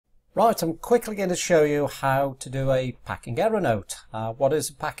Right, I'm quickly going to show you how to do a packing error note. What is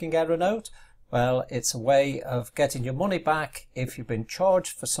a packing error note? Well, it's a way of getting your money back if you've been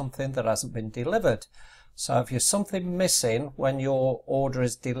charged for something that hasn't been delivered. So if there's something missing when your order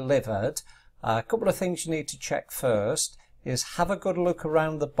is delivered, a couple of things you need to check first is have a good look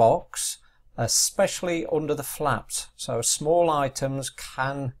around the box, especially under the flaps. So small items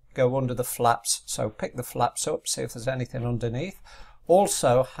can go under the flaps, so pick the flaps up, see if there's anything underneath.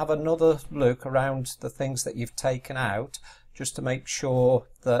 Also have another look around the things that you've taken out just to make sure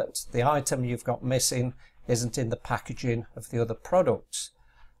that the item you've got missing isn't in the packaging of the other products.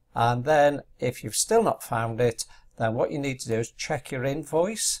 And then if you've still not found it, then what you need to do is check your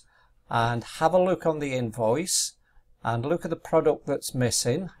invoice and have a look on the invoice and look at the product that's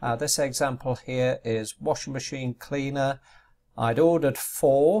missing. This example here is washing machine cleaner. I'd ordered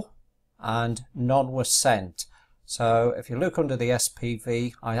 4 and none was sent. So if you look under the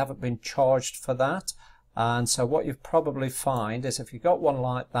SPV, I haven't been charged for that. And so what you'll probably find is if you've got one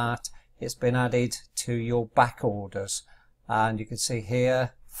like that, it's been added to your back orders. And you can see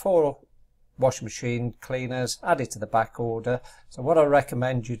here 4 washing machine cleaners added to the back order. So what I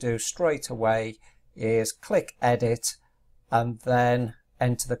recommend you do straight away is click edit and then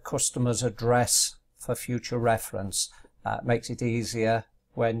enter the customer's address for future reference. It makes it easier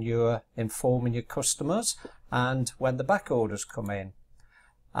when you're informing your customers and when the back orders come in.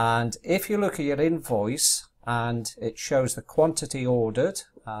 And if you look at your invoice and it shows the quantity ordered,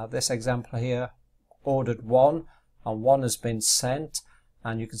 this example here ordered 1 and 1 has been sent,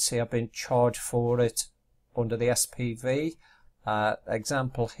 and you can see I've been charged for it under the SPV.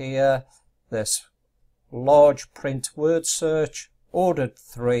 Example here, this large print word search, ordered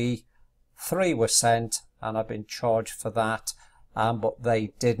 3 were sent and I've been charged for that, but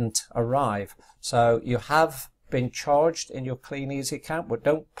they didn't arrive. So you have been charged in your Kleeneze account, but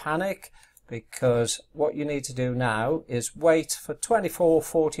don't panic, because what you need to do now is wait for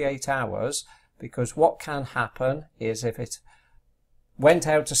 24-48 hours, because what can happen is if it went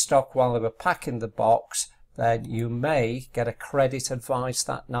out of stock while they were packing the box, then you may get a credit advice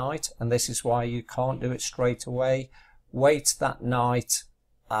that night, and this is why you can't do it straight away. Wait that night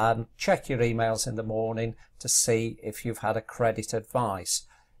and check your emails in the morning to see if you've had a credit advice.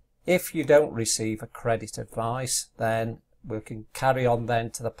 If you don't receive a credit advice, then we can carry on then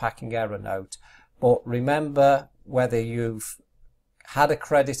to the packing error note. But remember, whether you've had a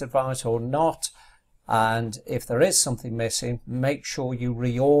credit advice or not, and if there is something missing, make sure you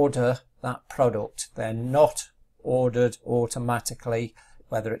reorder that product. They're not ordered automatically,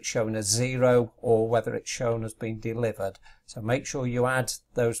 whether it's shown as 0 or whether it's shown as being delivered. So make sure you add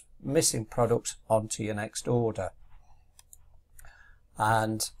those missing products onto your next order.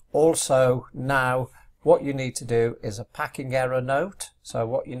 And also now what you need to do is a packing error note. So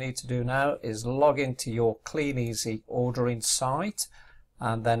what you need to do now is log into your Kleeneze ordering site,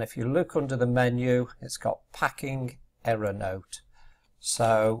 and then if you look under the menu, it's got packing error note.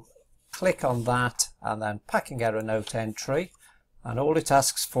 So click on that and then packing error note entry, and all it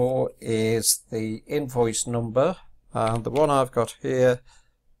asks for is the invoice number, and the one I've got here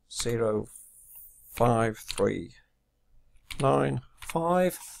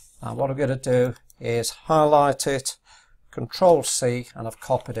 05395. And what I'm going to do is highlight it, Control C, and I've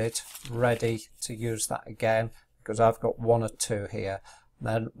copied it, ready to use that again because I've got 1 or 2 here. And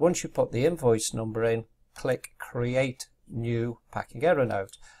then once you put the invoice number in, click Create New Packing Error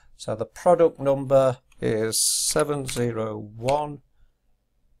Note. So the product number is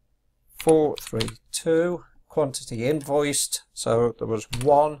 701432, quantity invoiced, so there was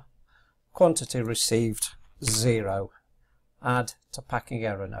 1, quantity received 0. Add to packing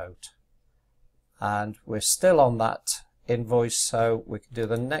error note, and we're still on that invoice, so we can do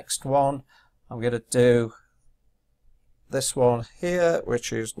the next one. I'm going to do this one here,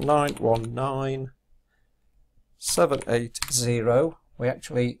 which is 919780. We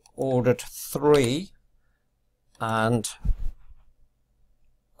actually ordered 3 and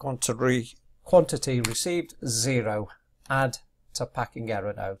quantity received 0. Add to packing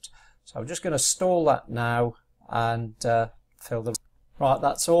error note. So I'm just going to stall that now and fill the... Right,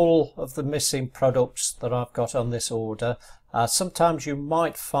 that's all of the missing products that I've got on this order. Sometimes you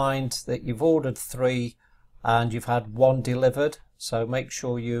might find that you've ordered 3 and you've had 1 delivered, so make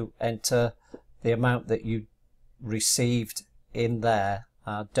sure you enter the amount that you received in there.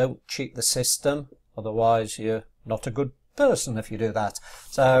 Don't cheat the system, otherwise you're not a good person if you do that.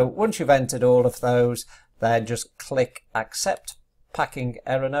 So once you've entered all of those, then just click Accept Packing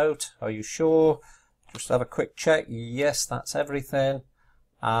Error Note. Are you sure? Just have a quick check. Yes, that's everything,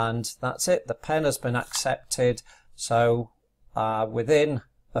 and that's it. The pen has been accepted. So within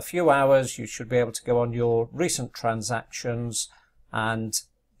a few hours you should be able to go on your recent transactions, and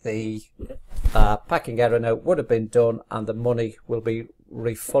the packing error note would have been done and the money will be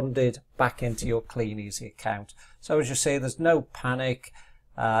refunded back into your Kleeneze account. So as you see, there's no panic.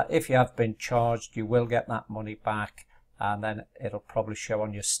 If you have been charged, you will get that money back, and then it'll probably show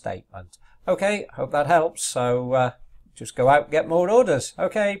on your statement. Okay, hope that helps. So just go out and get more orders.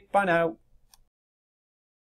 Okay, bye now.